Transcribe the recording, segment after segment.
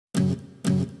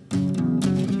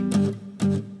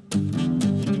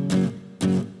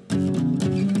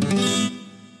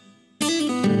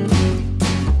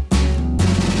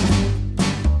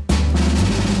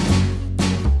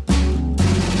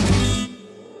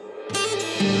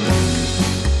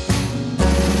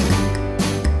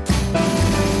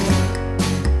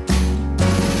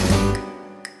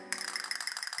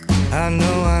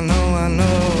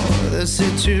the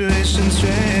situation's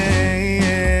strange.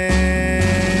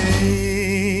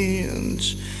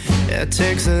 It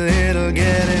takes a little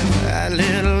getting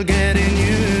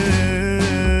used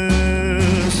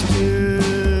to.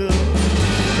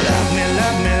 Love me,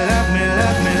 love me, love me,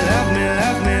 love me, love me,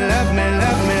 love me, love me,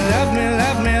 love me, love me,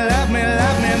 love me, love me,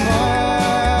 love me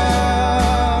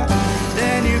more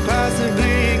than you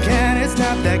possibly can. It's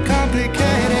not that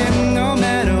complicated. No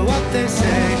matter what they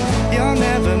say, you'll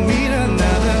never meet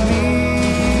another me.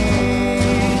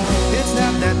 It's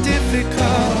not that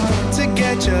difficult to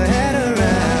get your head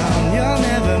around. You'll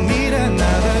never meet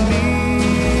another me.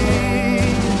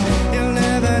 You'll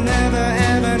never, never,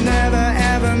 ever, never,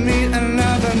 ever meet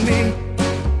another me.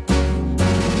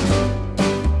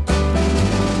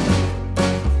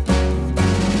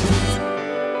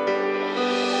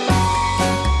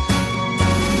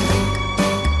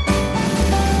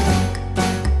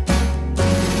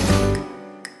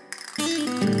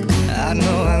 I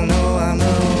know,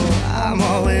 I'm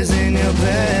always in your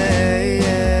play.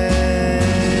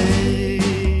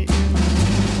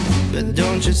 But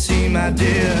don't you see, my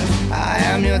dear, I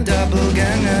am your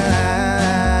doppelgänger.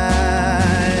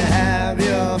 I have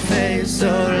your face, so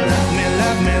love me,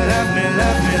 love me, love me,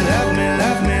 love me, love me,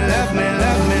 love me, love me,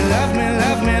 love me, love me,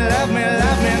 love me, love me,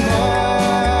 love me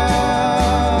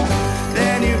more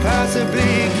than you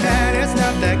possibly can. It's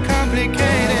not that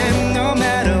complicated. No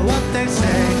matter what they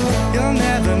say, you'll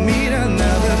never meet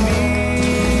another me.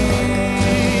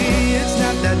 It's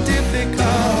not that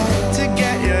difficult to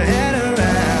get your head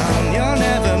around. You'll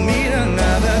never meet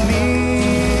another me.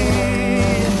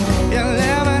 You'll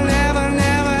never, never,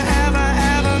 never, ever,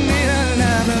 ever meet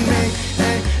another me.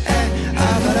 Hey, hey,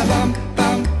 ah, ba da bum,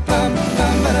 bum, bum,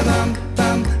 bum, ba da bum,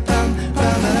 bum, bum,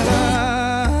 bum, ba da bum,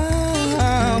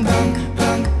 bum,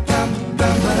 bum, bum,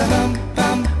 bum, ba da bum,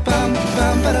 bum, bum,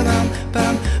 bum, ba da bum,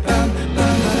 bum, bum, bum, ba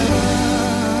da bum.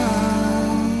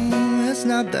 It's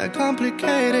not that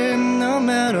complicated. No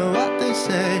matter what they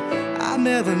say, I'll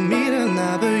never meet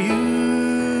another you.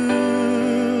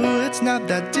 It's not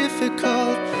that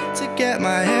difficult to get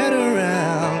my head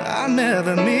around. I'll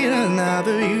never meet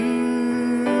another you.